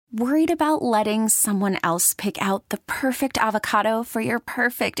Worried about letting someone else pick out the perfect avocado for your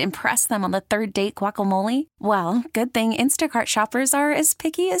perfect impress them on the third date guacamole? Well, good thing Instacart shoppers are as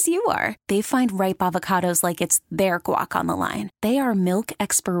picky as you are. They find ripe avocados like it's their guac on the line. They are milk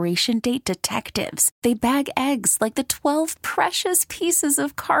expiration date detectives. They bag eggs like the 12 precious pieces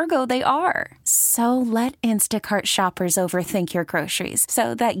of cargo they are. So let Instacart shoppers overthink your groceries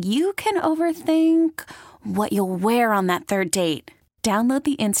so that you can overthink what you'll wear on that third date. Download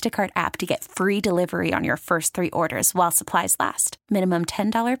the Instacart app to get free delivery on your first 3 orders while supplies last. Minimum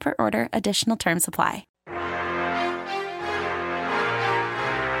 $10 per order. Additional terms apply.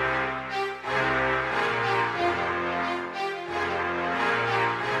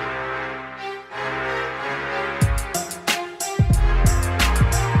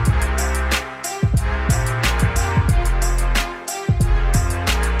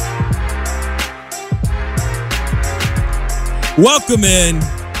 Welcome in.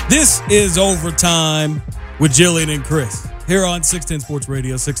 This is Overtime with Jillian and Chris here on 610 Sports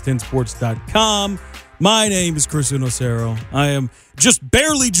Radio, 610sports.com. My name is Chris Inocero. I am just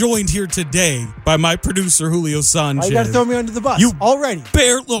barely joined here today by my producer, Julio Sanchez. You got to throw me under the bus already.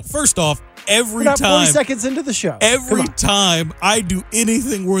 Look, first off, every We're not time 40 seconds into the show. Every time I do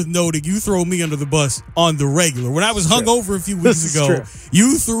anything worth noting, you throw me under the bus on the regular. When I was hungover a few weeks ago,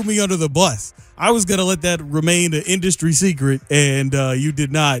 you threw me under the bus. I was going to let that remain an industry secret, and you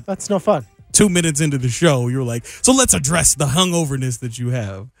did not. That's no fun. 2 minutes into the show, you were like, so let's address the hungoverness that you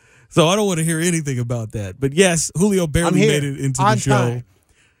have. So I don't want to hear anything about that. But yes, Julio barely made it into the show. Time.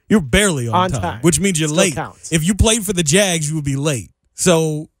 You're barely on time, which means you're Still late. Counts. If you played for the Jags, you would be late.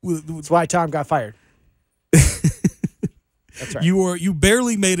 So that's why Tom got fired. That's right. You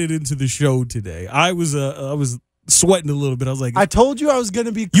barely made it into the show today. I was sweating a little bit. I was like, I told you I was going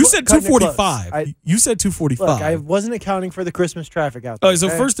to be. You said 2:45. You said 2:45. Look, I wasn't accounting for the Christmas traffic out there. All right, so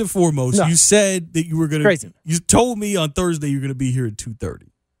first and foremost, you said that you were going to. You told me on Thursday you were going to be here at 2:30.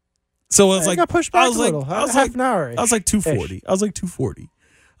 So I was like, got pushed back a little. I was half an hour. I was like 2:40. I was like 2:40.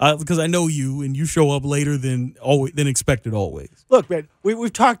 Because I know you, and you show up later than expected always. Look, man,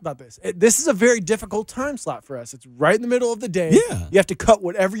 we've talked about this. This is a very difficult time slot for us. It's right in the middle of the day. Yeah. You have to cut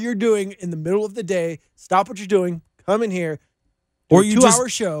whatever you're doing in the middle of the day, stop what you're doing, come in here, or a 2-hour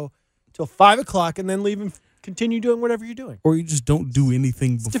show till 5 o'clock, and then leave and continue doing whatever you're doing. Or you just don't do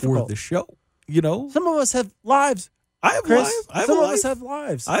anything before the show. You know? Some of us have lives. I have Chris, life. Some of us have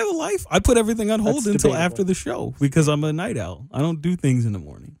lives. I have a life. I put everything on hold That's until debatable. after the show because I'm a night owl. I don't do things in the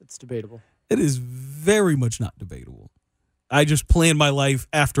morning. It's debatable. It is very much not debatable. I just plan my life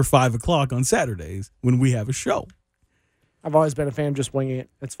after 5 o'clock on Saturdays when we have a show. I've always been a fan of just winging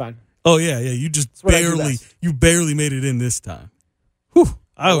it. It's fine. Oh, yeah. You just barely made it in this time. Whew.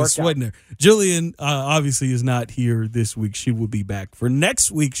 I was sweating there. Jillian obviously is not here this week. She will be back for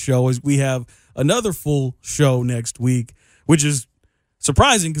next week's show as we have another full show next week, which is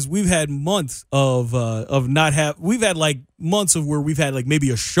surprising because we've had months of we've had like months of where we've had like maybe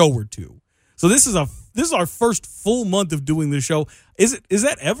a show or two. So this is our first full month of doing this show. Is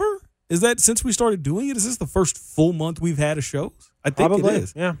that since we started doing it? Is this the first full month we've had a show? I think Probably, it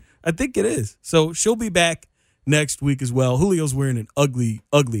is. Yeah. I think it is. So she'll be back next week as well. Julio's wearing an ugly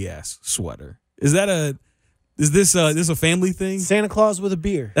ass sweater. Is this a family thing? Santa Claus with a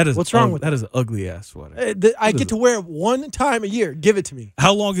beer. What's wrong with that? That is an ugly ass sweater. I get to wear it one time a year. Give it to me.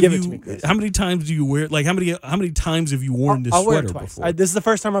 How long have Give you? it to me, Chris. How many times do you wear it? Like how many times have you worn this I'll wear sweater it twice. before? This is the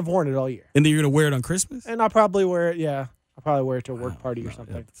first time I've worn it all year. And then you're gonna wear it on Christmas? And I'll probably wear it. Yeah, I'll probably wear it to a work party or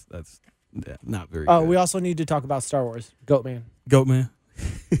something. That's not very. Oh, good. we also need to talk about Star Wars. Goat Man.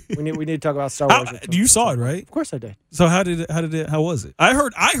 we need to talk about Star Wars. You saw it, right? Of course I did. So how was it? I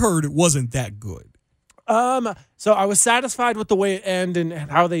heard it wasn't that good. So I was satisfied with the way it ended and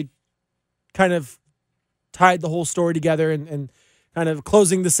how they kind of tied the whole story together and kind of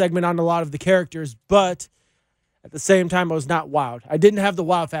closing the segment on a lot of the characters, but at the same time I was not wowed. I didn't have the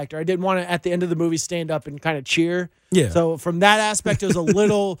wow factor. I didn't want to at the end of the movie stand up and kind of cheer. Yeah. So from that aspect it was a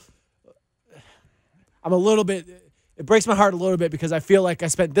little it breaks my heart a little bit because I feel like I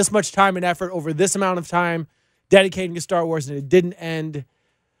spent this much time and effort over this amount of time dedicating to Star Wars and it didn't end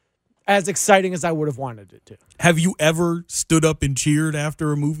as exciting as I would have wanted it to. Have you ever stood up and cheered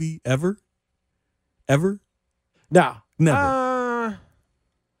after a movie? Ever? No. Never.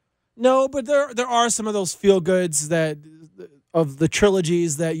 No, but there are some of those feel goods that of the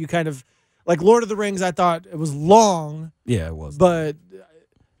trilogies that you kind of like Lord of the Rings. I thought it was long. Yeah, it was. But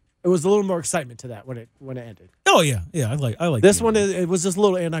it was a little more excitement to that when it ended. Oh yeah. I like this one. It was just a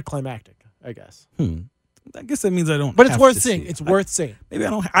little anticlimactic, I guess. I guess that means I don't. But it's have worth to seeing. see It's worth seeing. Maybe I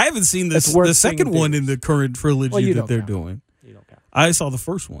don't. I haven't seen this. It's worth The second seeing one in the current trilogy you that don't they're count. doing. You don't count. I saw the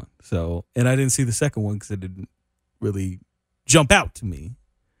first one, and I didn't see the second one because it didn't really jump out to me.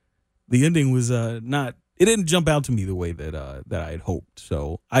 The ending was it didn't jump out to me the way that I had hoped.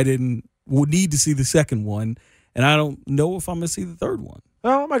 So I would need to see the second one, and I don't know if I'm going to see the third one.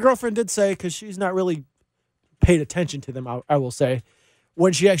 Well, my girlfriend did say, because she's not really paid attention to them, I will say,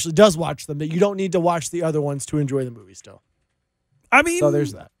 when she actually does watch them, that you don't need to watch the other ones to enjoy the movie still. I mean, so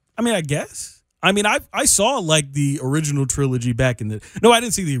there's that. I mean, I guess. I mean, I saw like the original trilogy back in the. No, I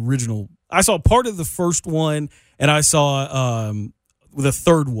didn't see the original. I saw part of the first one, and I saw the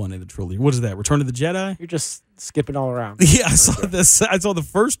third one in the trilogy. What is that? Return of the Jedi? You're just skipping all around. Yeah, I saw this. I saw the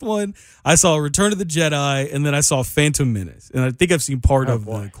first one. I saw Return of the Jedi, and then I saw Phantom Menace, and I think I've seen part of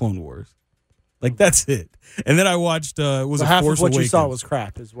the Clone Wars. Like that's it. And then I watched. Was half Force of what Awakens. You saw was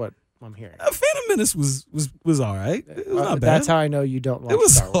crap, is what I'm hearing. Phantom Menace was all right. It was not bad. That's how I know you don't watch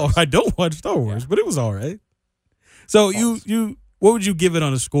Star Wars. I don't watch Star Wars, but it was all right. So you what would you give it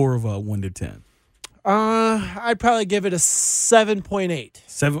on a score of 1 to 10? I'd probably give it a 7.8.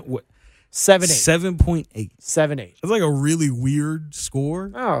 7.8. 7.8. That's like a really weird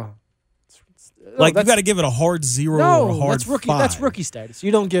score. Oh. Like you got to give it a hard 0 or a hard that's rookie. 5. That's rookie status.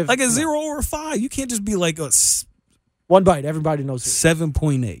 You don't give like a 0 or a 5. You can't just be like a 1 bite. Everybody knows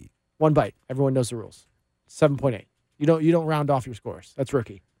 7.8. 1 bite. Everyone knows the rules. 7.8. You don't round off your scores. That's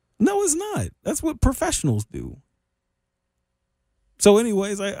rookie. No, it's not. That's what professionals do. So,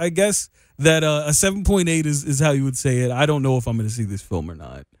 anyways, I guess that a 7.8 is how you would say it. I don't know if I'm going to see this film or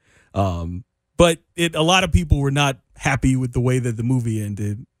not. But a lot of people were not happy with the way that the movie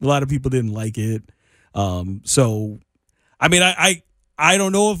ended. A lot of people didn't like it. So, I mean, I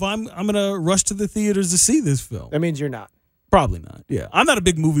don't know if I'm going to rush to the theaters to see this film. That means you're not. Probably not. Yeah. I'm not a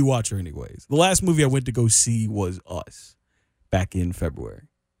big movie watcher anyways. The last movie I went to go see was Us back in February.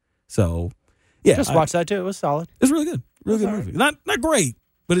 So, yeah. Just watched that too. It was solid. It's really good. Really good movie. Not great,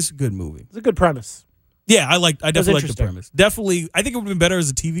 but it's a good movie. It's a good premise. Yeah, I definitely like the premise. Definitely, I think it would have been better as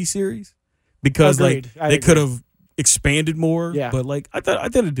a TV series because Agreed. They could have expanded more. Yeah. But I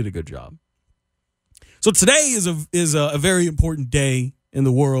thought it did a good job. So today is a very important day in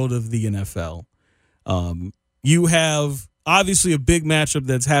the world of the NFL. You have obviously a big matchup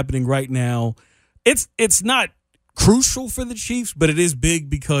that's happening right now. It's not crucial for the Chiefs, but it is big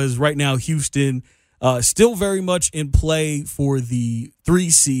because right now Houston still very much in play for the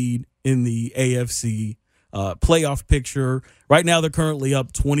 3 seed in the AFC playoff picture. Right now they're currently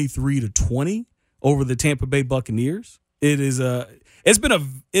up 23-20 over the Tampa Bay Buccaneers. It's been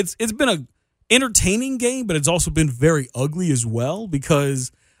a entertaining game, but it's also been very ugly as well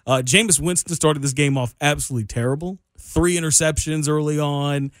because Jameis Winston started this game off absolutely terrible. 3 interceptions early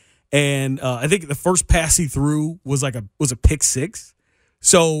on, and I think the first pass he threw was a pick 6.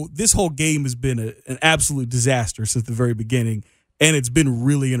 So this whole game has been an absolute disaster since the very beginning, and it's been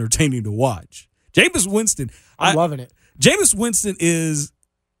really entertaining to watch. Jameis Winston, I'm loving it. Jameis Winston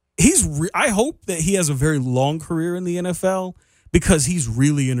I hope that he has a very long career in the NFL because he's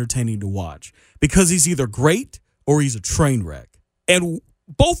really entertaining to watch. Because he's either great or he's a train wreck. And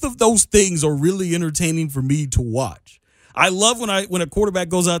both of those things are really entertaining for me to watch. I love when a quarterback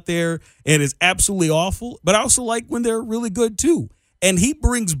goes out there and is absolutely awful, but I also like when they're really good too. And he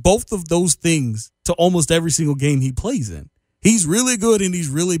brings both of those things to almost every single game he plays in. He's really good and he's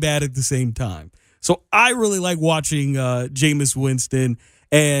really bad at the same time. So I really like watching Jameis Winston,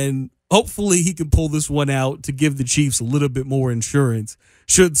 and hopefully he can pull this one out to give the Chiefs a little bit more insurance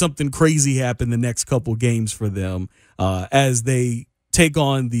should something crazy happen the next couple games for them as they take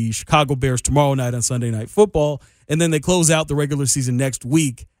on the Chicago Bears tomorrow night on Sunday Night Football, and then they close out the regular season next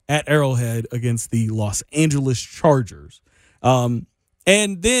week at Arrowhead against the Los Angeles Chargers.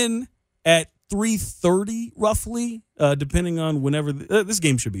 And then at 3:30, roughly, depending on whenever this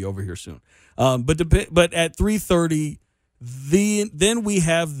game should be over here soon. But at 3:30, then we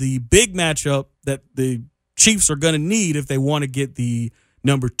have the big matchup that the Chiefs are going to need if they want to get the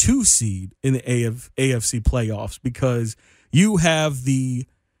number 2 seed in the AFC playoffs, because you have the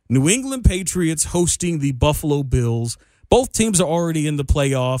New England Patriots hosting the Buffalo Bills. Both teams are already in the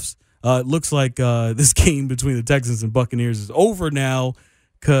playoffs. It looks like this game between the Texans and Buccaneers is over now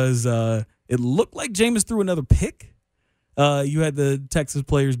because it looked like Jameis threw another pick. You had the Texas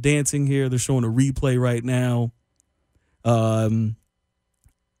players dancing here. They're showing a replay right now.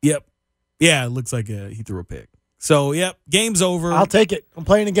 Yep. Yeah, it looks like he threw a pick. So, yep, game's over. I'll take it. I'm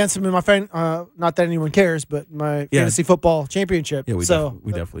playing against him in my not that anyone cares, but my fantasy football championship. Yeah, we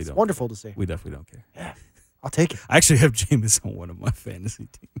definitely don't. Wonderful to see. We definitely don't care. Yeah, I'll take it. I actually have Jameis on one of my fantasy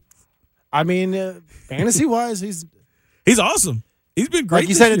teams. I mean, fantasy-wise, he's awesome. He's been great. Like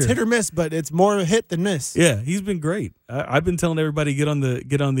you said, it's hit or miss, but it's more hit than miss. Yeah, he's been great. I've been telling everybody get on the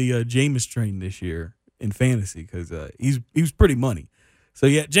Jameis train this year in fantasy because he was pretty money. So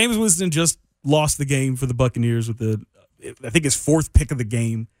yeah, Jameis Winston just lost the game for the Buccaneers with I think his 4th pick of the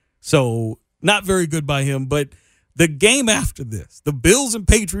game. So not very good by him. But the game after this, the Bills and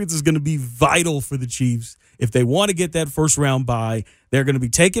Patriots, is going to be vital for the Chiefs if they want to get that first round bye. They're going to be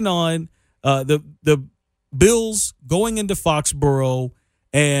taking on the Bills going into Foxborough,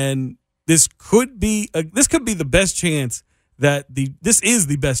 and this could be the best chance that this is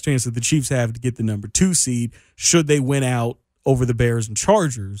the best chance that the Chiefs have to get the number 2 seed should they win out over the Bears and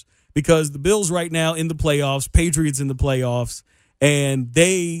Chargers, because the Bills right now in the playoffs, Patriots in the playoffs, and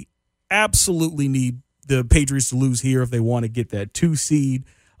they absolutely need the Patriots to lose here if they want to get that 2 seed.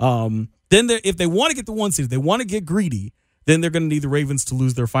 Then if they want to get the 1 seed, if they want to get greedy, then they're going to need the Ravens to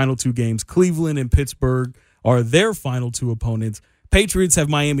lose their final 2 games. Cleveland and Pittsburgh are their final 2 opponents. Patriots have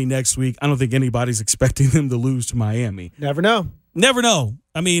Miami next week. I don't think anybody's expecting them to lose to Miami. Never know.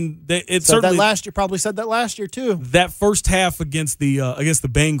 I mean, it said certainly that last year. Probably said that last year too. That first half against the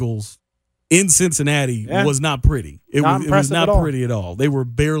Bengals in Cincinnati was not pretty. It was not pretty at all. They were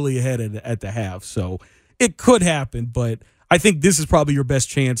barely ahead at the half, so it could happen. But I think this is probably your best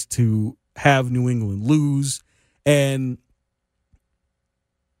chance to have New England lose, and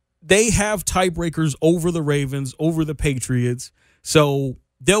they have tiebreakers over the Ravens, over the Patriots, so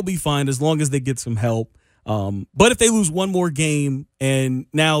they'll be fine as long as they get some help. But if they lose one more game, and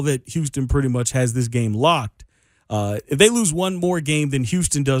now that Houston pretty much has this game locked, if they lose one more game, then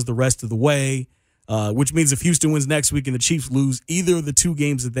Houston does the rest of the way, which means if Houston wins next week and the Chiefs lose either of the 2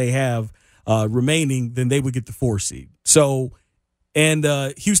 games that they have remaining, then they would get the 4 seed. So, and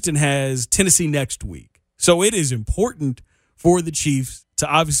Houston has Tennessee next week. So it is important for the Chiefs to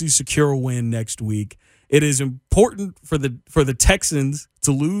obviously secure a win next week. It is important for the Texans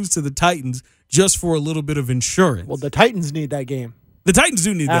to lose to the Titans just for a little bit of insurance. Well, the Titans need that game. The Titans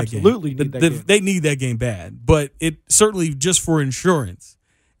do need that game. Absolutely need that game. They need that game bad. But it certainly, just for insurance,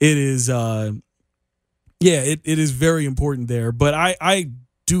 it is it is very important there. But I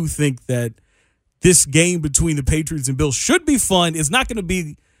do think that this game between the Patriots and Bills should be fun. It's not going to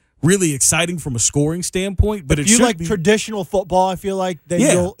be really exciting from a scoring standpoint, but if you like traditional football, I feel like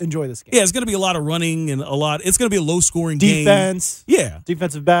you'll enjoy this game. Yeah, it's going to be a lot of running and it's going to be a low-scoring game. Defense. Yeah.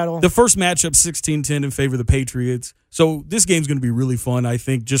 Defensive battle. The first matchup, 16-10 in favor of the Patriots. So this game's going to be really fun, I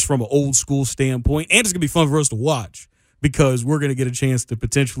think, just from an old-school standpoint. And it's going to be fun for us to watch because we're going to get a chance to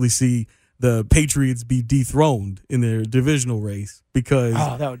potentially see the Patriots be dethroned in their divisional race because...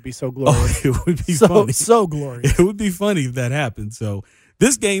 Oh, that would be so glorious. It would be funny. So glorious. It would be funny if that happened. So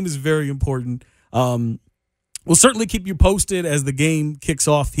this game is very important. We'll certainly keep you posted as the game kicks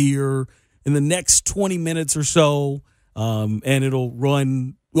off here in the next 20 minutes or so. And it'll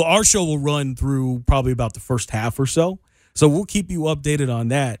run... Well, our show will run through probably about the first half or so. So we'll keep you updated on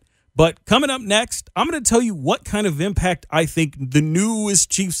that. But coming up next, I'm going to tell you what kind of impact I think the newest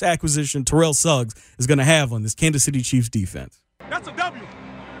Chiefs acquisition, Terrell Suggs, is going to have on this Kansas City Chiefs defense. That's a W.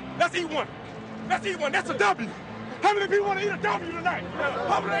 Let's eat one. Let's eat one. That's a W. How many people want to eat a W tonight?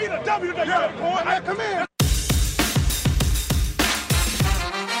 How many eat a W tonight? Yeah, come in.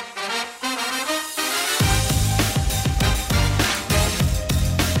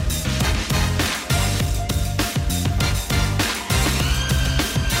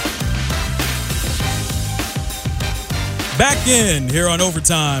 Back in here on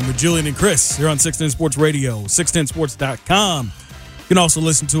Overtime with Julian and Chris here on 610 Sports Radio, 610sports.com. You can also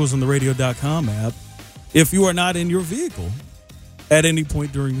listen to us on the radio.com app if you are not in your vehicle at any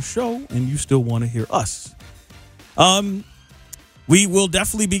point during the show and you still want to hear us. We will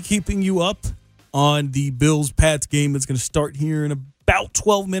definitely be keeping you up on the Bills-Pats game that's going to start here in about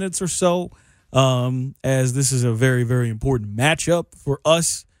 12 minutes or so, as this is a very, very important matchup for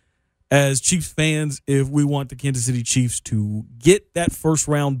us as Chiefs fans. If we want the Kansas City Chiefs to get that first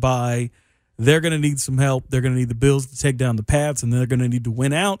round bye, they're going to need some help. They're going to need the Bills to take down the Pats, and they're going to need to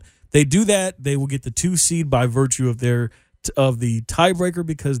win out. They do that, they will get the 2 seed by virtue of the tiebreaker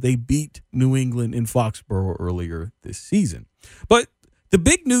because they beat New England in Foxborough earlier this season. But the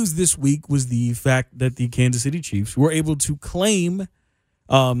big news this week was the fact that the Kansas City Chiefs were able to claim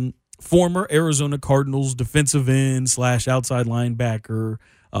former Arizona Cardinals defensive end / outside linebacker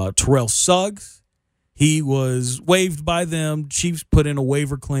Terrell Suggs. He was waived by them. Chiefs put in a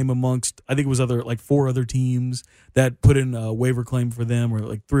waiver claim amongst, I think it was 4 other teams that put in a waiver claim for them, or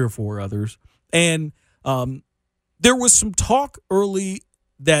like 3 or 4 others. And there was some talk early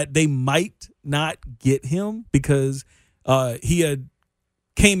that they might not get him because he had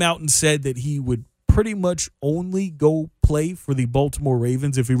came out and said that he would pretty much only go play for the Baltimore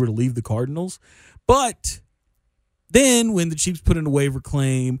Ravens if he were to leave the Cardinals. But then when the Chiefs put in a waiver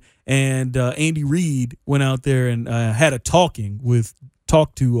claim and Andy Reid went out there and had a talk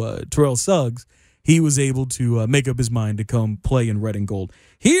to Terrell Suggs, he was able to make up his mind to come play in red and gold.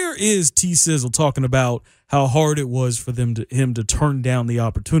 Here is T-Sizzle talking about how hard it was for him to turn down the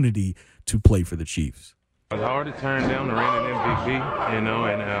opportunity to play for the Chiefs. It was hard to turn down the reigning MVP, and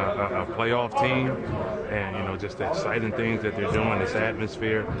a playoff team, and, just the exciting things that they're doing, this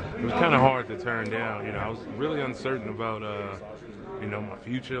atmosphere. It was kind of hard to turn down. I was really uncertain about, my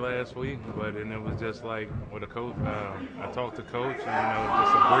future last week, but then it was just like with a coach. I talked to Coach, and,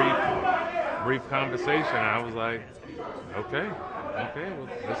 just a brief conversation. I was like, okay, well,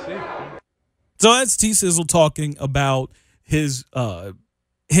 let's see. So that's T-Sizzle talking about his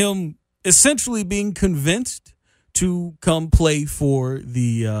him essentially being convinced to come play for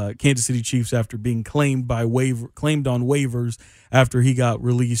the Kansas City Chiefs after being claimed on waivers after he got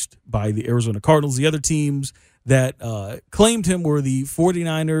released by the Arizona Cardinals. The other teams that claimed him were the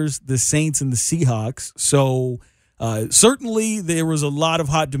 49ers, the Saints, and the Seahawks. So certainly there was a lot of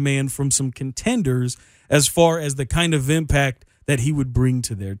hot demand from some contenders as far as the kind of impact that he would bring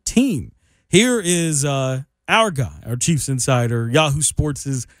to their team. Here is our guy, our Chiefs insider, Yahoo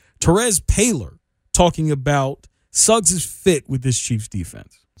Sports' Terez Paylor, talking about Suggs' fit with this Chiefs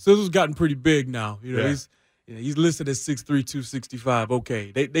defense. Sizzle's gotten pretty big now. He's listed as 6'3", 265.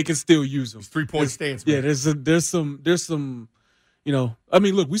 Okay, they can still use him. 3-point stance. Man. Yeah, there's some.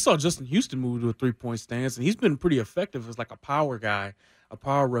 Look, we saw Justin Houston move to a 3-point stance, and he's been pretty effective as like a power guy, a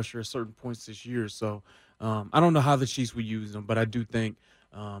power rusher at certain points this year. So I don't know how the Chiefs would use him, but I do think,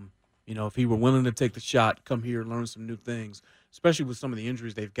 if he were willing to take the shot, come here, learn some new things, especially with some of the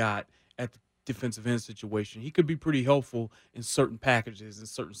injuries they've got at the defensive end situation, he could be pretty helpful in certain packages, in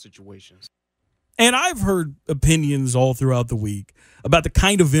certain situations. And I've heard opinions all throughout the week about the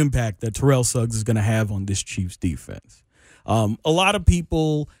kind of impact that Terrell Suggs is going to have on this Chiefs defense. A lot of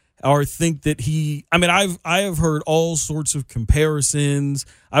people think that I have heard all sorts of comparisons.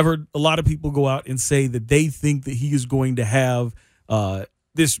 I've heard a lot of people go out and say that they think that he is going to have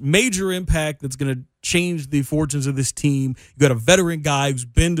this major impact that's going to change the fortunes of this team. You got a veteran guy who's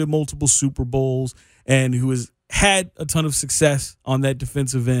been to multiple Super Bowls and who has had a ton of success on that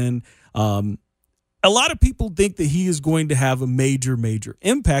defensive end. A lot of people think that he is going to have a major, major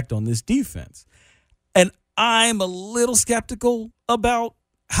impact on this defense. And I'm a little skeptical about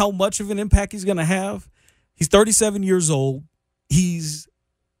how much of an impact he's going to have. He's 37 years old. He's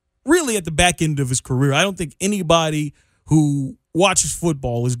really at the back end of his career. I don't think anybody who watches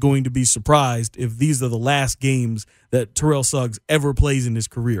football is going to be surprised if these are the last games that Terrell Suggs ever plays in his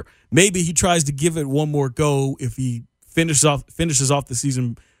career. Maybe he tries to give it one more go if he finishes off the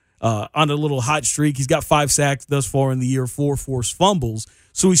season on a little hot streak. He's got 5 sacks thus far in the year, 4 forced fumbles.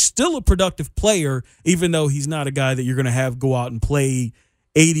 So he's still a productive player, even though he's not a guy that you're going to have go out and play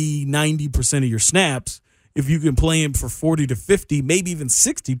 80, 90% of your snaps. If you can play him for 40 to 50, maybe even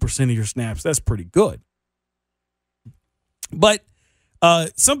 60% of your snaps, that's pretty good. But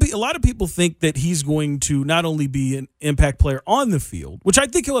a lot of people think that he's going to not only be an impact player on the field, which I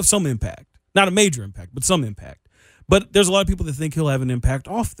think he'll have some impact, not a major impact, but some impact. But there's a lot of people that think he'll have an impact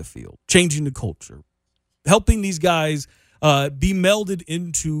off the field, changing the culture, helping these guys be melded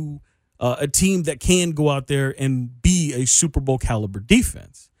into a team that can go out there and be a Super Bowl caliber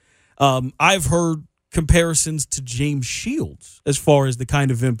defense. I've heard comparisons to James Shields as far as the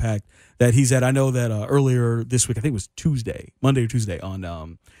kind of impact that he's had. I know that earlier this week, I think it was Monday or Tuesday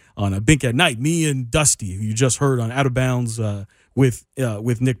on a Bink at Night, me and Dusty, who you just heard on Out of Bounds with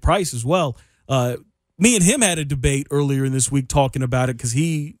Nick Price as well. Me and him had a debate earlier in this week talking about it because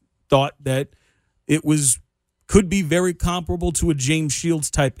he thought that it could be very comparable to a James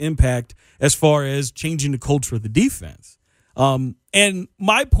Shields type impact as far as changing the culture of the defense. And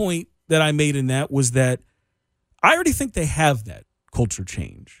my point that I made in that was that I already think they have that culture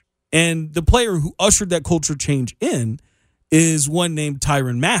change. And the player who ushered that culture change in is one named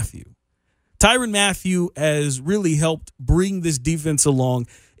Tyrann Mathieu. Tyrann Mathieu has really helped bring this defense along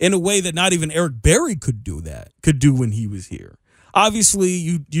in a way that not even Eric Berry could do when he was here. Obviously,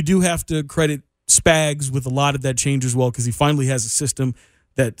 you do have to credit Spags with a lot of that change as well, because he finally has a system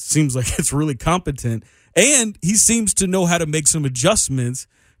that seems like it's really competent, and he seems to know how to make some adjustments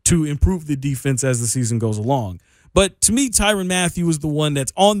to improve the defense as the season goes along. But to me, Tyrann Mathieu is the one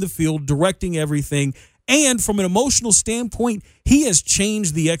that's on the field directing everything. And from an emotional standpoint, he has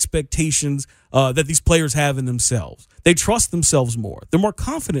changed the expectations that these players have in themselves. They trust themselves more. They're more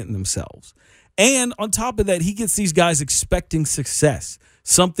confident in themselves. And on top of that, he gets these guys expecting success,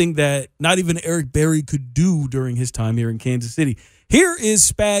 something that not even Eric Berry could do during his time here in Kansas City. Here is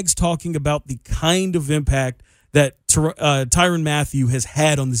Spags talking about the kind of impact that Tyrann Mathieu has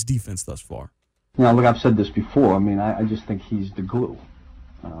had on this defense thus far. Look, I've said this before. I mean, I just think he's the glue.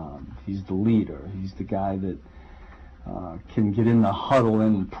 He's the leader. He's the guy that can get in the huddle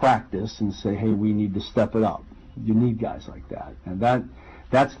in practice and say, hey, we need to step it up. You need guys like that. And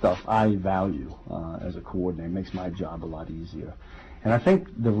that stuff I value as a coordinator. It makes my job a lot easier. And I think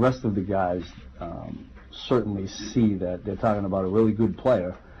the rest of the guys certainly see that. They're talking about a really good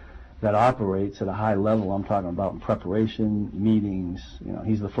player that operates at a high level. I'm talking about in preparation, meetings.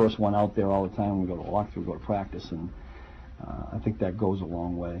 He's the first one out there all the time. We go to walkthrough, go to practice, and I think that goes a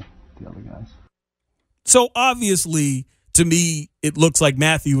long way, the other guys. So obviously, to me, it looks like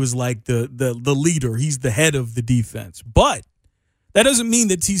Mathieu is like the leader. He's the head of the defense. But that doesn't mean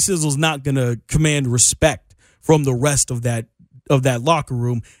that T-Sizzle's not going to command respect from the rest of that locker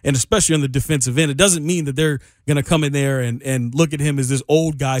room, and especially on the defensive end. It doesn't mean that they're going to come in there and look at him as this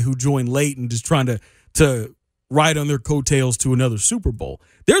old guy who joined late and just trying to ride on their coattails to another Super Bowl.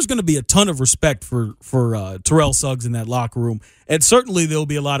 There's going to be a ton of respect for Terrell Suggs in that locker room, and certainly there'll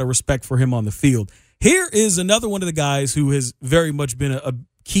be a lot of respect for him on the field. Here is another one of the guys who has very much been a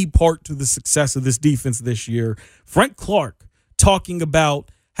key part to the success of this defense this year, Frank Clark, talking about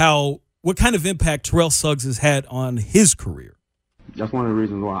what kind of impact Terrell Suggs has had on his career. That's one of the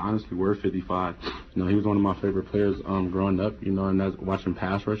reasons why I honestly wear 55. He was one of my favorite players growing up, and that's watching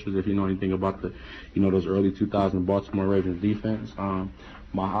pass rushers. If you know anything about those early 2000 Baltimore Ravens defense.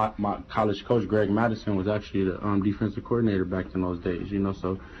 My college coach, Greg Madison, was actually the defensive coordinator back in those days,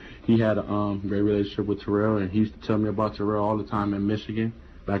 so he had a great relationship with Terrell, and he used to tell me about Terrell all the time in Michigan,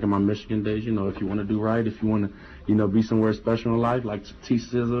 back in my Michigan days. If you want to do right, if you want to, be somewhere special in life, like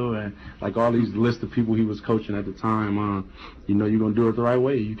T-Sizzle and like all these list of people he was coaching at the time, you're going to do it the right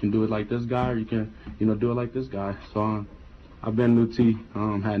way. You can do it like this guy, or you can, do it like this guy. So I've been new T,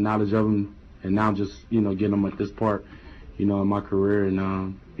 had knowledge of him, and now just, getting him at this part, in my career, and,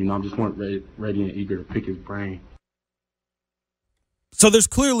 I'm just ready and eager to pick his brain. So there's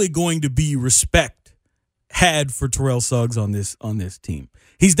clearly going to be respect had for Terrell Suggs on this team.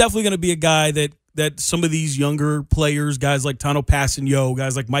 He's definitely going to be a guy that some of these younger players, guys like Tano Passanio,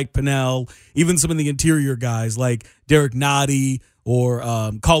 guys like Mike Pennell, even some of the interior guys like Derek Noddy or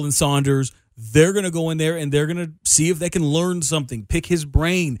Colin Saunders, they're going to go in there and they're going to see if they can learn something, pick his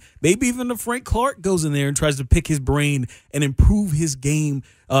brain. Maybe even if Frank Clark goes in there and tries to pick his brain and improve his game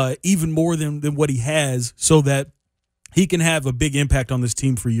even more than what he has, so that he can have a big impact on this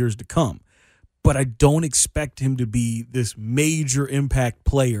team for years to come. But I don't expect him to be this major impact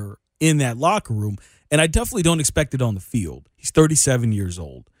player in that locker room, and I definitely don't expect it on the field. He's 37 years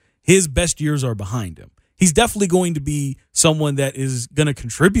old. His best years are behind him. He's definitely going to be someone that is going to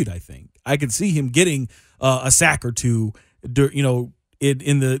contribute, I think. I could see him getting a sack or two,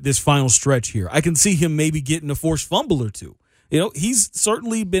 in this final stretch here. I can see him maybe getting a forced fumble or two. He's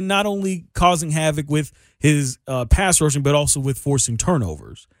certainly been not only causing havoc with his pass rushing, but also with forcing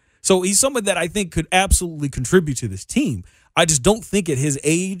turnovers. So he's someone that I think could absolutely contribute to this team. I just don't think at his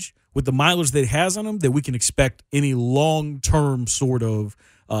age, with the mileage that he has on him, that we can expect any long-term sort of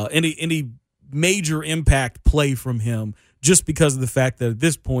any major impact play from him, just because of the fact that at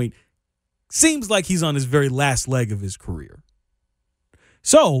this point seems like he's on his very last leg of his career.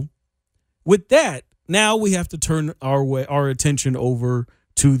 So with that, now we have to turn our attention over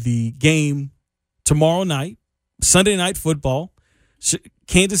to the game tomorrow night, Sunday Night Football.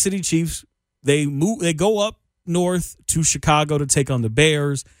 Kansas City Chiefs, they go up north to Chicago to take on the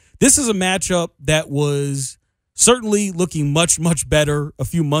Bears. This is a matchup that was certainly looking much, much better a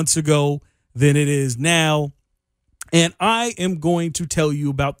few months ago than it is now. And I am going to tell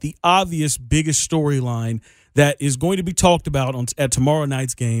you about the obvious biggest storyline that is going to be talked about at tomorrow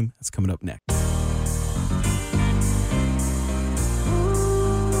night's game. That's coming up next.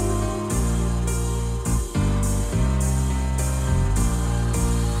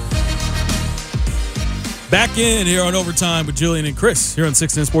 Back in here on Overtime with Julian and Chris here on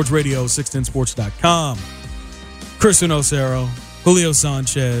 610 Sports Radio, 610sports.com. Chris Unocero, Julio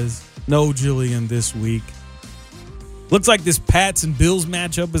Sanchez, no Julian this week. Looks like this Pats and Bills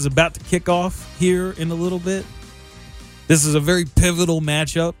matchup is about to kick off here in a little bit. This is a very pivotal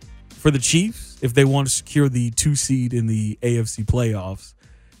matchup for the Chiefs if they want to secure the 2 seed in the AFC playoffs.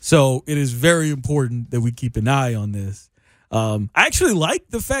 So it is very important that we keep an eye on this. I actually like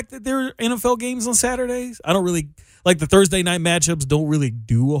the fact that there are NFL games on Saturdays. I don't really like the Thursday night matchups. Don't really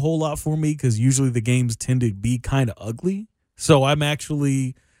do a whole lot for me because usually the games tend to be kind of ugly. So I'm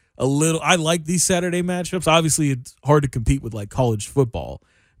actually a little. I like these Saturday matchups. Obviously, it's hard to compete with like college football,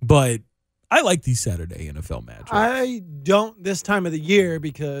 but I like these Saturday NFL matchups. I don't this time of the year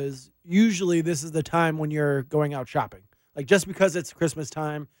because usually this is the time when you're going out shopping. Like just because it's Christmas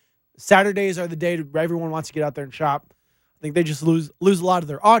time, Saturdays are the day where everyone wants to get out there and shop. I think they just lose a lot of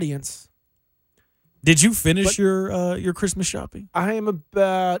their audience. Did you finish your Christmas shopping? I am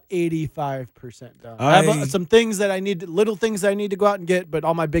about 85% done. I have some things that I need, little things that I need to go out and get, but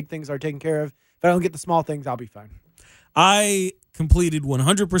all my big things are taken care of. If I don't get the small things, I'll be fine. I completed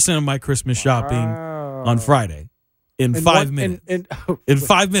 100% of my Christmas shopping on Friday in 5 minutes. In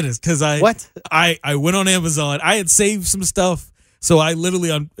 5 minutes because I went on Amazon. I had saved some stuff, so I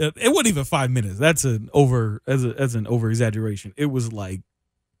literally it wasn't even 5 minutes. That's an over exaggeration. It was like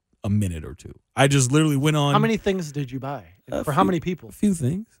a minute or two. I just literally went on. How many things did you buy? For how many people? A few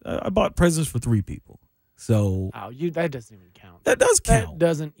things. I bought presents for 3 people. So that doesn't even count. That does count. That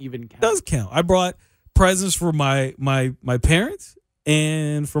doesn't even count. It does count. I brought presents for my parents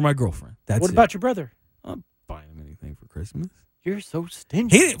and for my girlfriend. That's What about your brother? I'm not buying him anything for Christmas. You're so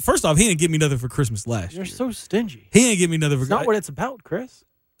stingy. First off, he didn't get me nothing for Christmas last year. You're so stingy. He didn't get me nothing for It's not what it's about, Chris.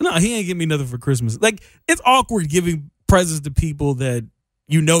 No, he ain't get me nothing for Christmas. Like, it's awkward giving presents to people that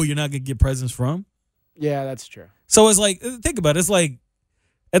you know you're not going to get presents from. Yeah, that's true. So it's like, think about it.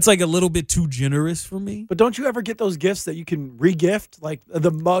 It's like a little bit too generous for me. But don't you ever get those gifts that you can re-gift? Like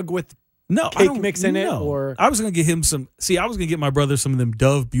the mug with cake mix in it? Or I was going to get him some. See, I was going to get my brother some of them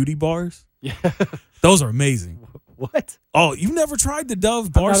Dove beauty bars. Yeah. Those are amazing. What? Oh, you've never tried the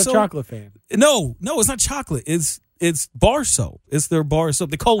Dove bar soap? I'm not a chocolate fan. No, it's not chocolate. It's bar soap. It's their bar soap.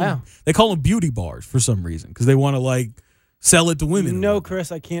 They call them beauty bars for some reason because they want to like sell it to women. No,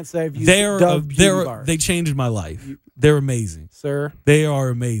 Chris, I can't say I've used Dove beauty bars. They changed my life. They're amazing, sir. They are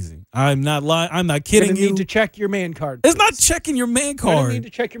amazing. I'm not lying. I'm not kidding you. You need to check your man card. It's not checking your man card. You need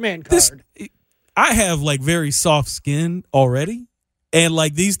to check your man card. I have like very soft skin already, and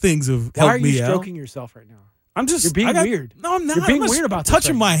like these things have helped me out. Why are you stroking yourself right now? You're being weird. No, I'm not. You're being weird about this.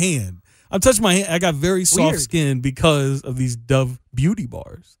 Touching my hand. I'm touching my hand. I got very soft skin because of these Dove beauty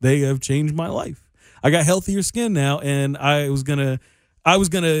bars. They have changed my life. I got healthier skin now, and I was gonna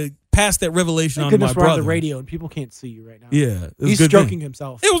pass that revelation on to my brother. We're on the radio, and people can't see you right now. Yeah, he's stroking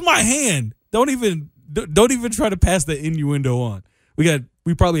himself. It was my hand. Don't even try to pass that innuendo on.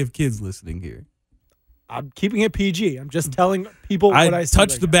 We probably have kids listening here. I'm keeping it PG. I'm just telling people what I see. I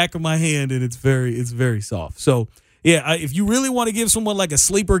touched the back of my hand, and it's very soft. So yeah, if you really want to give someone like a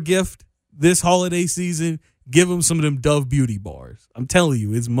sleeper gift this holiday season, give them some of them Dove beauty bars. I'm telling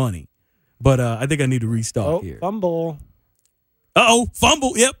you, it's money. But I think I need to restock here. Fumble.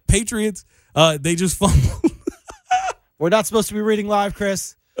 Fumble. Yep, Patriots. They just fumbled. We're not supposed to be reading live,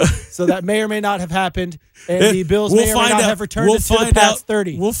 Chris. So that may or may not have happened. And the Bills may or may not have returned to the past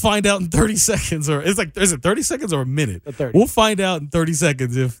 30. We'll find out in 30 seconds. Or is it 30 seconds or a minute? 30. We'll find out in 30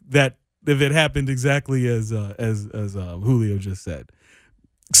 seconds if it happened exactly as Julio just said.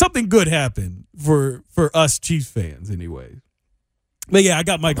 Something good happened for us Chiefs fans anyway. But yeah, I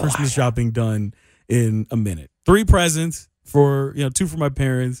got my Christmas shopping done in a minute. 3 presents for 2 for my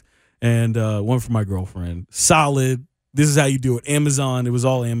parents and 1 for my girlfriend. Solid. This is how you do it. Amazon. It was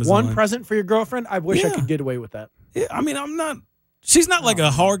all Amazon. 1 present for your girlfriend? I wish I could get away with that. Yeah, I mean, she's not like a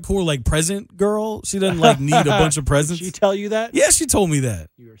hardcore like present girl. She doesn't like need a bunch of presents. Did she tell you that? Yeah, she told me that.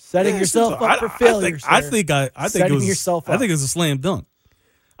 You're setting yourself up for failure. I think it was a slam dunk.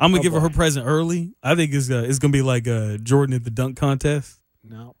 I'm gonna give her present early. I think it's gonna be like Jordan at the dunk contest.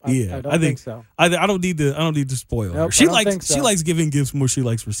 No, I don't think so. I don't need to spoil her. She likes giving gifts more. She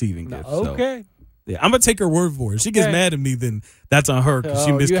likes receiving gifts. Okay. So. Yeah, I'm gonna take her word for it. If she gets mad at me, then that's on her because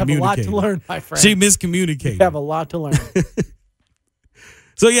she miscommunicated. You have a lot to learn, my friend. She miscommunicated. You have a lot to learn.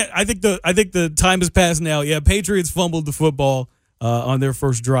 So yeah, I think the time has passed now. Yeah, Patriots fumbled the football on their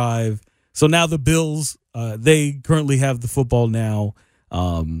first drive. So now the Bills, they currently have the football now.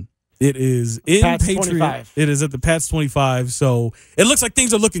 It is in Pats Patriot. 25. It is at the Pats 25. So it looks like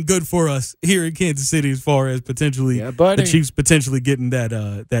things are looking good for us here in Kansas City as far as potentially the Chiefs potentially getting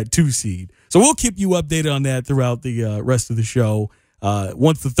that 2 seed. So we'll keep you updated on that throughout the rest of the show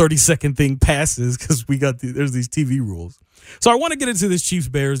once the 30-second thing passes because there's these TV rules. So I want to get into this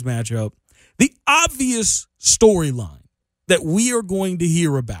Chiefs-Bears matchup. The obvious storyline that we are going to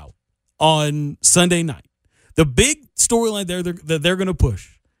hear about on Sunday night, the big storyline that they're going to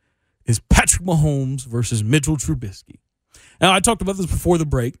push is Patrick Mahomes versus Mitchell Trubisky. Now, I talked about this before the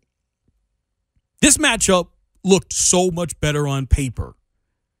break. This matchup looked so much better on paper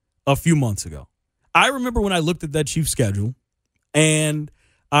a few months ago. I remember when I looked at that Chiefs schedule and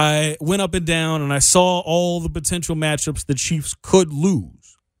I went up and down and I saw all the potential matchups the Chiefs could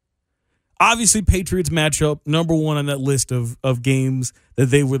lose. Obviously, Patriots matchup, number one on that list of games that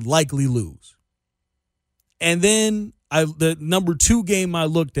they would likely lose. And then the number 2 game I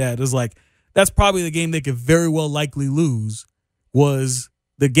looked at is like, that's probably the game they could very well likely lose, was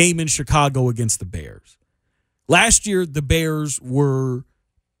the game in Chicago against the Bears. Last year, the Bears were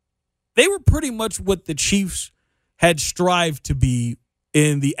pretty much what the Chiefs had strived to be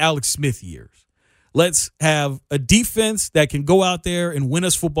in the Alex Smith years. Let's have a defense that can go out there and win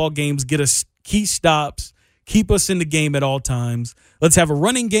us football games, get us key stops, keep us in the game at all times. Let's have a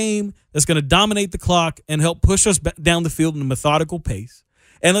running game that's going to dominate the clock and help push us down the field in a methodical pace.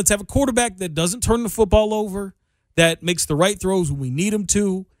 And let's have a quarterback that doesn't turn the football over, that makes the right throws when we need him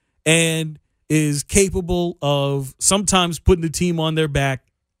to, and is capable of sometimes putting the team on their back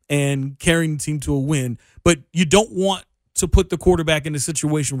and carrying the team to a win. But you don't want to put the quarterback in a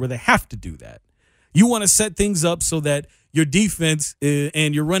situation where they have to do that. You want to set things up so that your defense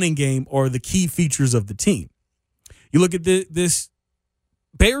and your running game are the key features of the team. You look at this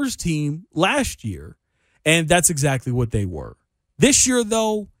Bears team last year, and that's exactly what they were. This year,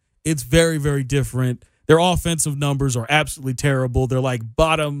 though, it's very, very different. Their offensive numbers are absolutely terrible. They're like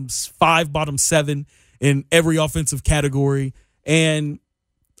bottom 5, bottom 7 in every offensive category. And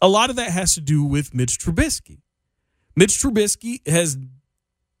a lot of that has to do with Mitch Trubisky. Mitch Trubisky has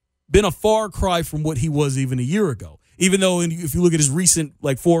been a far cry from what he was even a year ago. Even though if you look at his recent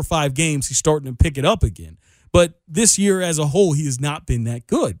 4 or 5 games, he's starting to pick it up again. But this year as a whole, he has not been that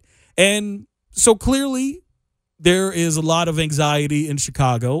good. And so clearly there is a lot of anxiety in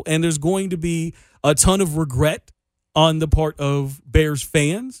Chicago, and there's going to be a ton of regret on the part of Bears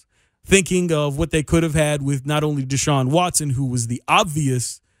fans, thinking of what they could have had with not only Deshaun Watson, who was the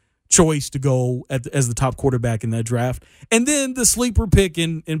obvious choice to go as the top quarterback in that draft, and then the sleeper pick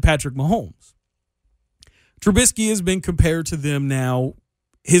in Patrick Mahomes. Trubisky has been compared to them now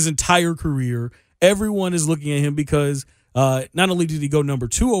his entire career. Everyone is looking at him because not only did he go number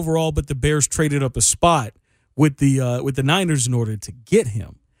 2 overall, but the Bears traded up a spot with the Niners in order to get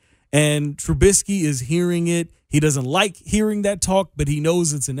him. And Trubisky is hearing it. He doesn't like hearing that talk, but he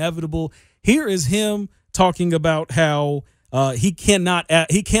knows it's inevitable. Here is him talking about how he cannot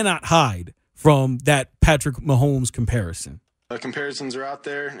hide from that Patrick Mahomes comparison. Comparisons are out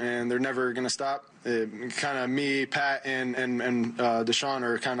there, and they're never going to stop. Kind of me, Pat, and Deshaun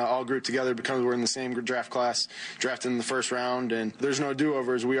are kind of all grouped together because we're in the same draft class, drafted in the first round, and there's no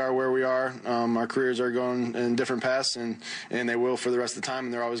do-overs. We are where we are. Our careers are going in different paths, and they will for the rest of the time,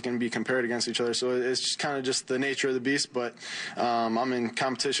 and they're always going to be compared against each other. So it's just kind of just the nature of the beast, but I'm in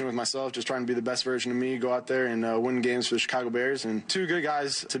competition with myself, just trying to be the best version of me, go out there and win games for the Chicago Bears, and 2 good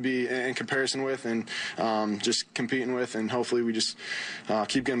guys to be in comparison with and just competing with, and hopefully we just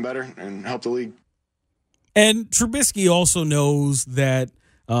keep getting better and help the league. And Trubisky also knows that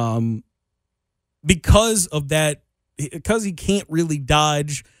because of that, because he can't really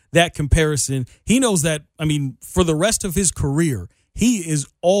dodge that comparison, he knows that, for the rest of his career, he is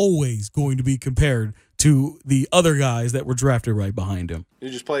always going to be compared to the other guys that were drafted right behind him. You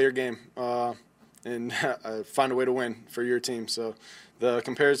just play your game and find a way to win for your team. So the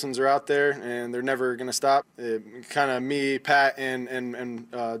comparisons are out there, and they're never going to stop. Kind of me, Pat, and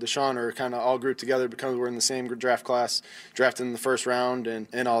Deshaun are kind of all grouped together because we're in the same draft class, drafted in the first round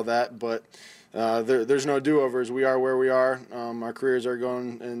and all that. But there's no do-overs. We are where we are. Our careers are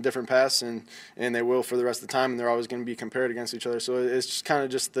going in different paths, and they will for the rest of the time, and they're always going to be compared against each other. So it's just kind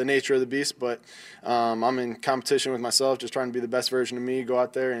of just the nature of the beast, but I'm in competition with myself, just trying to be the best version of me, go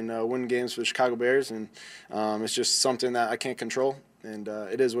out there and win games for the Chicago Bears, and it's just something that I can't control, and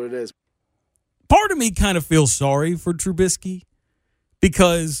it is what it is. Part of me kind of feels sorry for Trubisky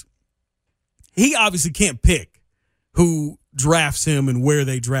because he obviously can't pick who drafts him and where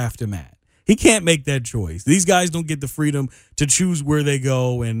they draft him at. He can't make that choice. These guys don't get the freedom to choose where they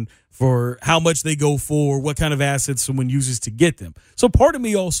go and for how much they go for, what kind of assets someone uses to get them. So part of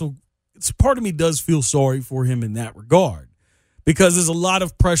me does feel sorry for him in that regard because there's a lot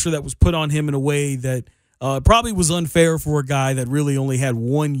of pressure that was put on him in a way that probably was unfair for a guy that really only had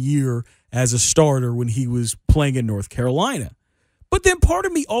 1 year as a starter when he was playing in North Carolina. But then part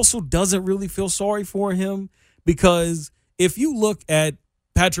of me also doesn't really feel sorry for him because if you look at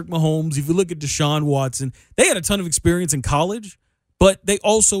Patrick Mahomes, if you look at Deshaun Watson, they had a ton of experience in college, but they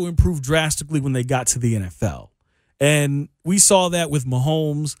also improved drastically when they got to the NFL. And we saw that with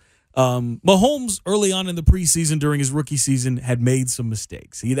Mahomes. Mahomes early on in the preseason during his rookie season had made some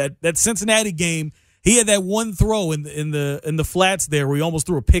mistakes. That Cincinnati game, he had that one throw in the flats there where he almost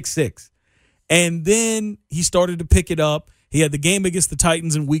threw a pick 6. And then he started to pick it up. He had the game against the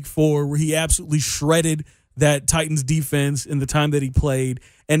Titans in week 4 where he absolutely shredded that Titans defense in the time that he played.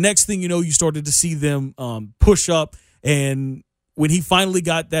 And next thing you know, you started to see them push up. And when he finally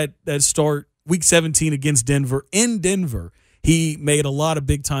got that start, Week 17 against Denver, in Denver, he made a lot of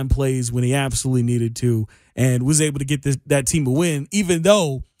big-time plays when he absolutely needed to and was able to get that team a win, even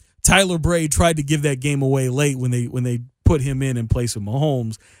though Tyler Bray tried to give that game away late when they put him in place of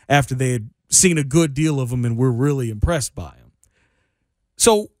Mahomes after they had seen a good deal of him and were really impressed by him.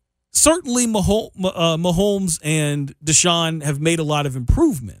 So certainly Mahomes and Deshaun have made a lot of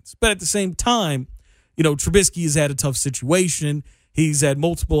improvements, but at the same time, Trubisky has had a tough situation. He's had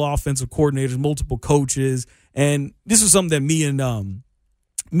multiple offensive coordinators, multiple coaches, and this is something that me and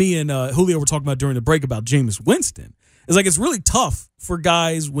Julio were talking about during the break about Jameis Winston. It's like it's really tough for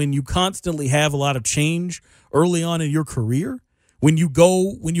guys when you constantly have a lot of change early on in your career. When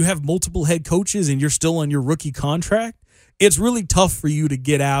you have multiple head coaches and you're still on your rookie contract, it's really tough for you to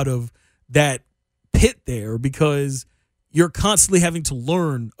get out of that pit there because you're constantly having to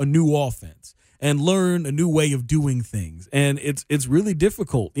learn a new offense and learn a new way of doing things. And it's really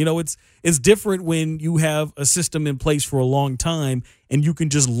difficult. It's different when you have a system in place for a long time and you can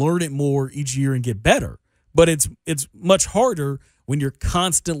just learn it more each year and get better. But it's much harder when you're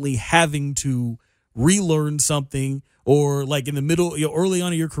constantly having to relearn something, or like in the middle, early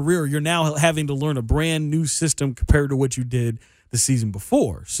on in your career, you're now having to learn a brand new system compared to what you did the season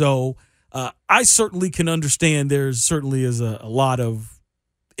before. So I certainly can understand there certainly is a lot of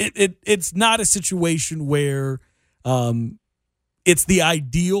it's not a situation where it's the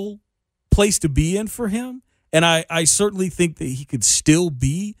ideal place to be in for him. And I certainly think that he could still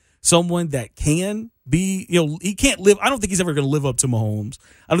be someone that can be, he can't live. I don't think he's ever going to live up to Mahomes.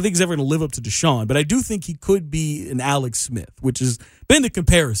 I don't think he's ever going to live up to Deshaun, but I do think he could be an Alex Smith, which has been the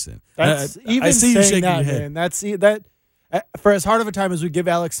comparison. That's I see you shaking your head. Man. That's that. For as hard of a time as we give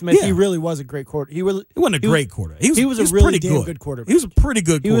Alex Smith, He really was a great quarterback. He wasn't a great quarterback. He was a really damn good quarterback. He was a pretty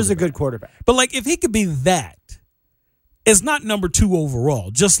good quarterback. He was a good quarterback. But like, if he could be that, it's not number 2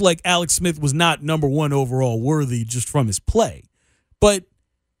 overall, just like Alex Smith was not number 1 overall worthy just from his play. But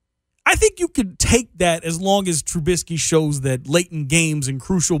I think you could take that as long as Trubisky shows that late in games and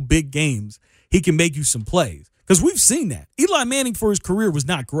crucial big games, he can make you some plays. Because we've seen that. Eli Manning for his career was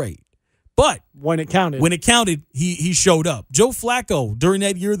not great. But when it counted, he showed up. Joe Flacco, during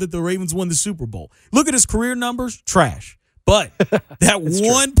that year that the Ravens won the Super Bowl, look at his career numbers, trash. But that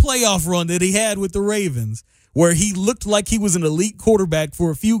one playoff run that he had with the Ravens, where he looked like he was an elite quarterback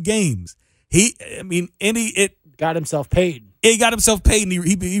for a few games, it got himself paid. He got himself paid,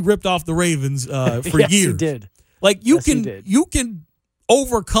 and he ripped off the Ravens for yes, years. He did. Like you can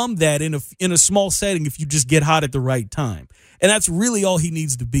overcome that in a small setting if you just get hot at the right time, and that's really all he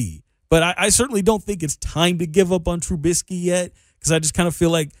needs to be. But I certainly don't think it's time to give up on Trubisky yet, because I just kind of feel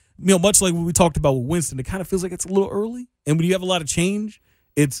like, much like what we talked about with Winston, it kind of feels like it's a little early. And when you have a lot of change,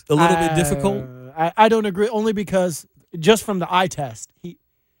 it's a little bit difficult. I don't agree, only because just from the eye test, he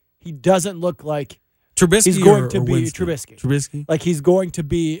doesn't look like Trubisky he's going to or be Winston? Trubisky. Like he's going to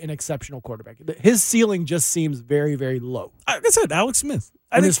be an exceptional quarterback. His ceiling just seems very, very low. Like I said, Alex Smith.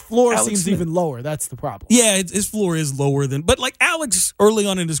 And his floor seems even lower. That's the problem. Yeah, his floor is lower but like Alex early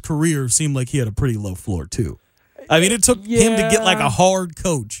on in his career seemed like he had a pretty low floor too. I mean, it took him to get like a hard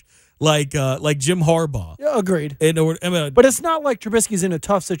coach like Jim Harbaugh. Yeah, agreed. But but it's not like Trubisky's in a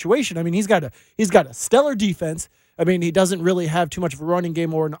tough situation. I mean, he's got a stellar defense. I mean, he doesn't really have too much of a running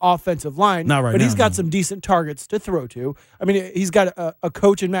game or an offensive line. Not right but now, he's got some decent targets to throw to. I mean, he's got a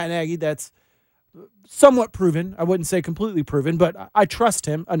coach in Matt Nagy that's somewhat proven. I wouldn't say completely proven, but I trust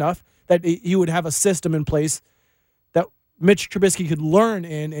him enough that he would have a system in place that Mitch Trubisky could learn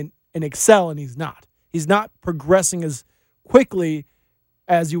in and excel, and he's not. He's not progressing as quickly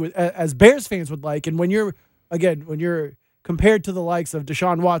as Bears fans would like. And when you're compared to the likes of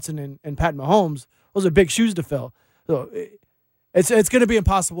Deshaun Watson and Pat Mahomes, those are big shoes to fill. So it's going to be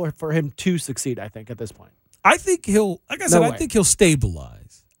impossible for him to succeed, I think, at this point. I think I think he'll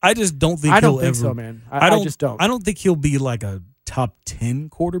stabilize. I just don't think he'll think so, man. I just don't. I don't think he'll be like a top 10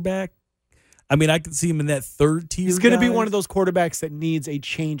 quarterback. I mean, I could see him in that third tier. He's going to be one of those quarterbacks that needs a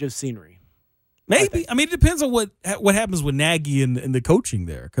change of scenery. Maybe. I mean, it depends on what happens with Nagy and the coaching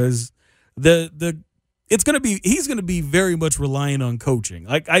there, because he's going to be very much reliant on coaching.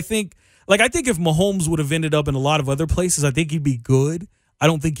 I think if Mahomes would have ended up in a lot of other places, I think he'd be good. I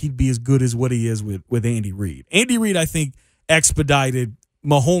don't think he'd be as good as what he is with Andy Reid. Andy Reid, I think, expedited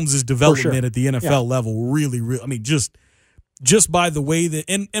Mahomes' development at the NFL level really. I mean, just by the way that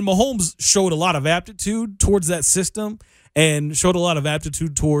and Mahomes showed a lot of aptitude towards that system and showed a lot of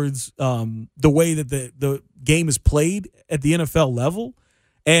aptitude towards the way that the game is played at the NFL level.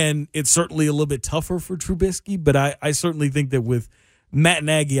 And it's certainly a little bit tougher for Trubisky, but I certainly think that with Matt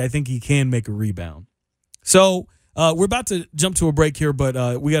Nagy, I think he can make a rebound. So we're about to jump to a break here,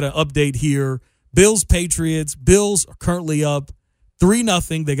 but we got an update here. Bills-Patriots. Bills are currently up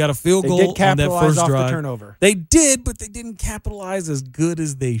 3-0. They got a field goal on that first drive. The turnover. They did, but they didn't capitalize as good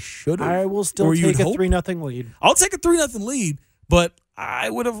as they should have. I will still take a 3-0 lead. I'll take a 3-0 lead, but I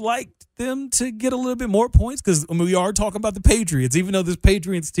would have liked them to get a little bit more points because we are talking about the Patriots. Even though this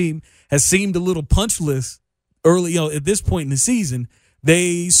Patriots team has seemed a little punchless early, at this point in the season,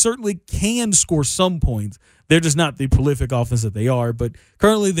 they certainly can score some points. They're just not the prolific offense that they are. But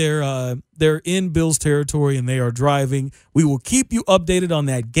currently they're in Bills territory and they are driving. We will keep you updated on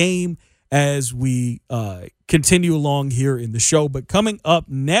that game as we continue along here in the show. But coming up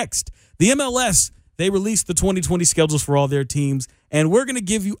next, the MLS, they released the 2020 schedules for all their teams, and we're going to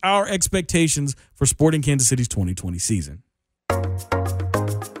give you our expectations for Sporting Kansas City's 2020 season.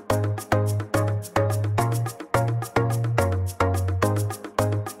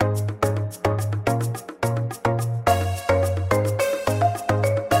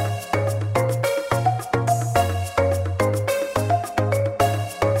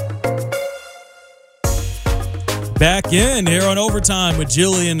 Back in here on Overtime with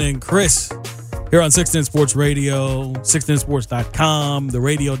Jillian and Chris here on 610 Sports Radio, 610sports.com, the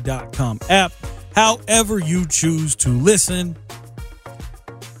radio.com app, however you choose to listen.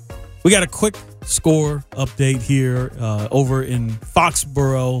 We got a quick score update here over in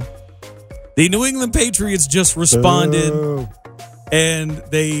Foxborough. The New England Patriots just responded, and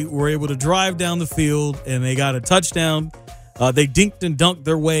they were able to drive down the field, and they got a touchdown. They dinked and dunked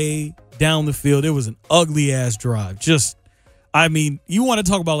their way down the field. It was an ugly-ass drive. You want to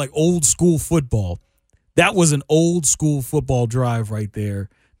talk about like old school football. That was an old school football drive right there.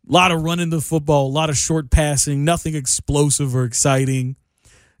 A lot of running the football, a lot of short passing, nothing explosive or exciting.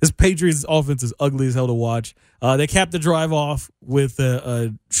 This Patriots offense is ugly as hell to watch. They capped the drive off with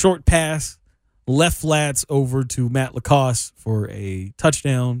a short pass, left flats over to Matt Lacoste for a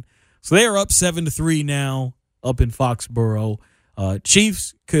touchdown. So they are up 7-3 now up in Foxborough.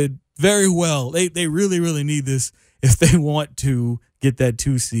 Chiefs could very well. They really, really need this if they want to get that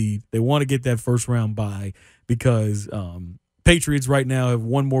 2 seed. They want to get that first round bye because Patriots right now have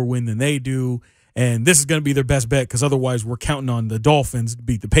one more win than they do, and this is going to be their best bet because otherwise we're counting on the Dolphins to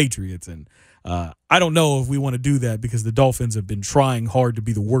beat the Patriots. And I don't know if we want to do that because the Dolphins have been trying hard to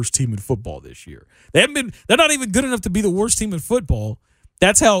be the worst team in football this year. They're not even good enough to be the worst team in football.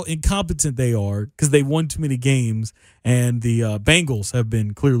 That's how incompetent they are because they won too many games, and the Bengals have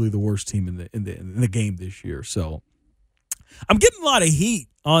been clearly the worst team in the game this year. So I'm getting a lot of heat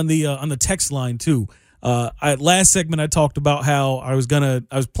on the text line too. Last segment I talked about how I was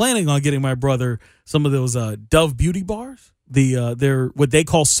planning on getting my brother some of those Dove beauty bars. They're what they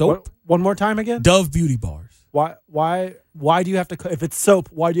call soap. One more time again? Dove beauty bars. Why do you have to, if it's soap,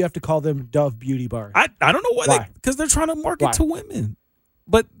 why do you have to call them Dove beauty bars? I don't know why. Because they're trying to market to women.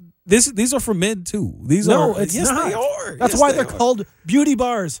 But these are for men too. Yes, they are. That's why they're called beauty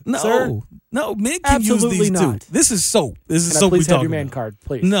bars. No, sir. No, men can use these too. This is soap. This is soap. Please have your man card,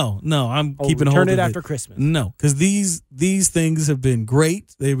 please. No, I'm keeping hold of it. Return it after Christmas. No, because these things have been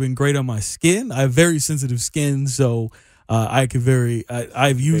great. They've been great on my skin. I have very sensitive skin, so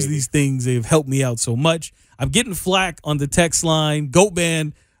I've used these things. They've helped me out so much. I'm getting flack on the text line.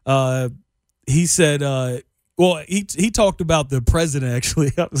 Goatman, he said. Well, he talked about the president,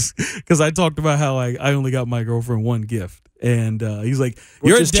 actually, because I talked about how I only got my girlfriend one gift. And he's like,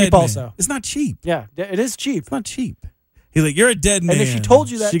 you're a dead cheap man. Also. It's not cheap. Yeah, it is cheap. It's not cheap. He's like, you're a dead man. And if she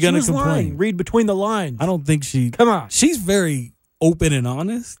told you that, she was complain. lying. Read between the lines. I don't think she... Come on. She's very open and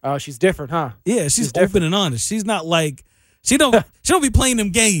honest. Oh, she's different, huh? Yeah, she's open and honest. She's not like... She don't be playing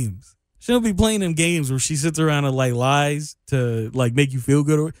them games. She don't be playing them games where she sits around and like lies to like make you feel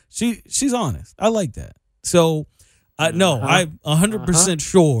good. She's honest. I like that. So... I'm 100%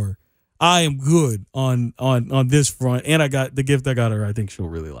 sure I am good on this front, and I got the gift I got her. I think she'll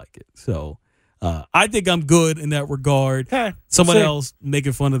really like it. So I think I'm good in that regard. Okay. Someone else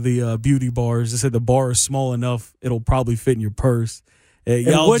making fun of the beauty bars. They said the bar is small enough; it'll probably fit in your purse.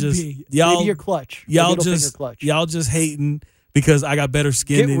 Maybe your clutch. Y'all just hating because I got better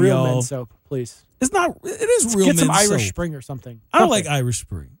skin than real y'all. Men soap, please. It's not. It is real. Get some men Irish soap. Spring or something. I don't like Irish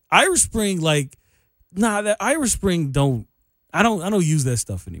Spring. Irish Spring, like. Nah, that Irish Spring I don't use that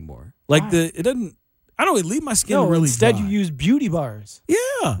stuff anymore. Like it leave my skin really instead dry. You use beauty bars. Yeah.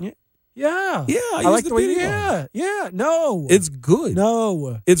 I like the way no. It's good.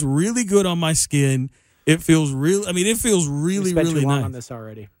 No. It's really good on my skin. It feels really really really nice. On this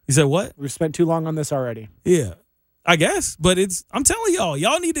already. You said what? We've spent too long on this already. Yeah. I guess, but I'm telling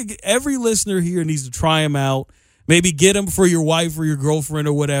y'all need to every listener here needs to try them out. Maybe get them for your wife or your girlfriend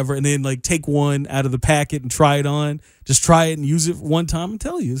or whatever, and then like take one out of the packet and try it on. Just try it and use it one time. I'm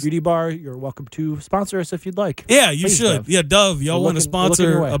telling you. Beauty Bar, you're welcome to sponsor us if you'd like. Yeah, you Please, should. Dove. Yeah, Dove, y'all want to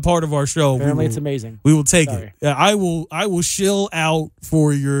sponsor a part of our show. Apparently it's amazing. We will take it. Yeah, I will shill out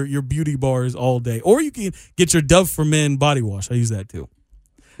for your beauty bars all day. Or you can get your Dove for Men body wash. I use that too.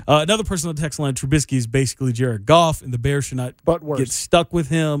 Another person on the text line, Trubisky is basically Jared Goff, and the Bears should not get stuck with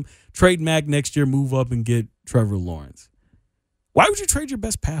him. Trade Mac next year, move up and get Trevor Lawrence. Why would you trade your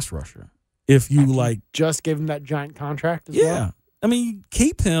best pass rusher if you just gave him that giant contract as well? Yeah. I mean,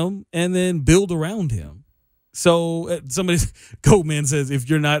 keep him and then build around him. So Goatman says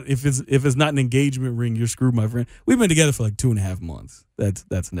if it's not an engagement ring, you're screwed, my friend. We've been together for like 2.5 months. That's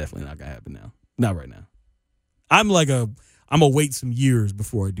definitely not gonna happen now. Not right now. I'm gonna wait some years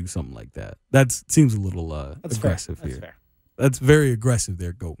before I do something like that. That seems a little aggressive fair. here. That's fair. That's very aggressive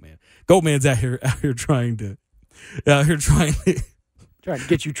there, Goatman. Goatman's out here trying to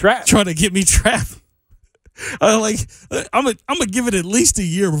get you trapped. Trying to get me trapped. I'm gonna give it at least a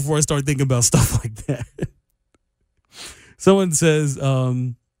year before I start thinking about stuff like that. Someone says,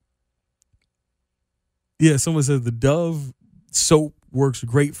 someone says the Dove soap works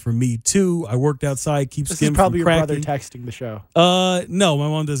great for me too. I worked outside, keep skin from cracking. This is probably your brother texting the show. No, my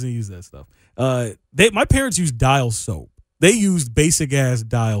mom doesn't use that stuff. My parents use Dial soap. They used basic ass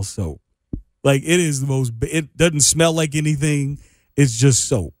Dial soap. Like it doesn't smell like anything. It's just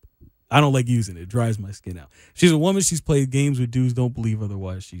soap. I don't like using it. It dries my skin out. She's a woman. She's played games with dudes. Don't believe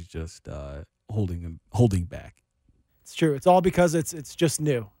otherwise. She's just holding back. It's true. It's all because it's just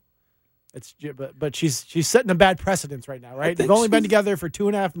new. But she's setting a bad precedence right now, right? They've only been together for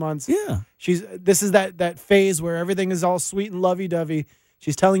 2.5 months. Yeah. This is that phase where everything is all sweet and lovey-dovey.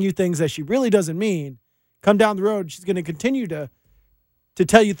 She's telling you things that she really doesn't mean. Come down the road, she's going to continue to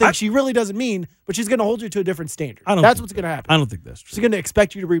tell you things she really doesn't mean, but she's going to hold you to a different standard. That's what's going to happen. I don't think that's true. She's going to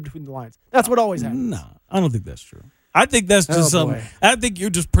expect you to read between the lines. That's what always happens. No, I don't think that's true. I think that's just something. I think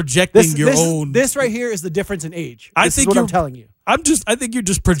you're just projecting your own. This right here is the difference in age. This is what I'm telling you. I think you're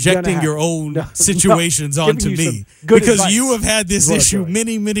just projecting your own situations onto me because you have had this issue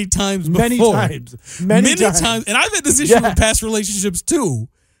many, many times before. Many times. And I've had this issue in past relationships too,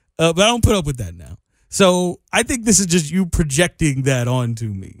 but I don't put up with that now. So I think this is just you projecting that onto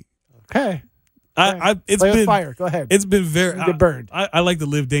me. Okay. It's Play been with fire. Go ahead. It's been very. Get burned. I like to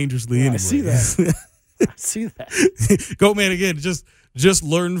live dangerously anyway. I see that. I see that. Goatman again. Just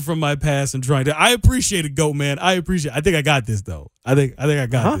learn from my past and trying to. I appreciate it, Goatman. I think I got this though. I think I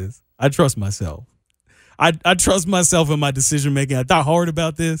got this. I trust myself. I trust myself in my decision making. I thought hard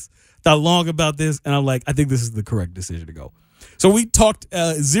about this. Thought long about this, and I'm like, I think this is the correct decision to go. So we talked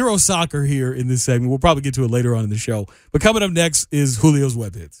zero soccer here in this segment. We'll probably get to it later on in the show. But coming up next is Julio's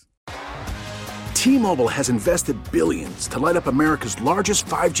Web Hits. T-Mobile has invested billions to light up America's largest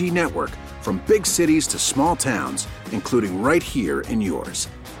 5G network, from big cities to small towns, including right here in yours.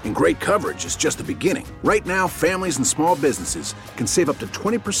 And great coverage is just the beginning. Right now, families and small businesses can save up to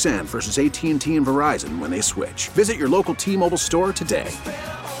 20% versus AT&T and Verizon when they switch. Visit your local T-Mobile store today.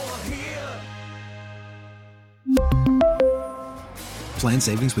 Plan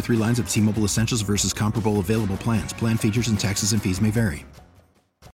savings with 3 lines of T-Mobile Essentials versus comparable available plans. Plan features and taxes and fees may vary.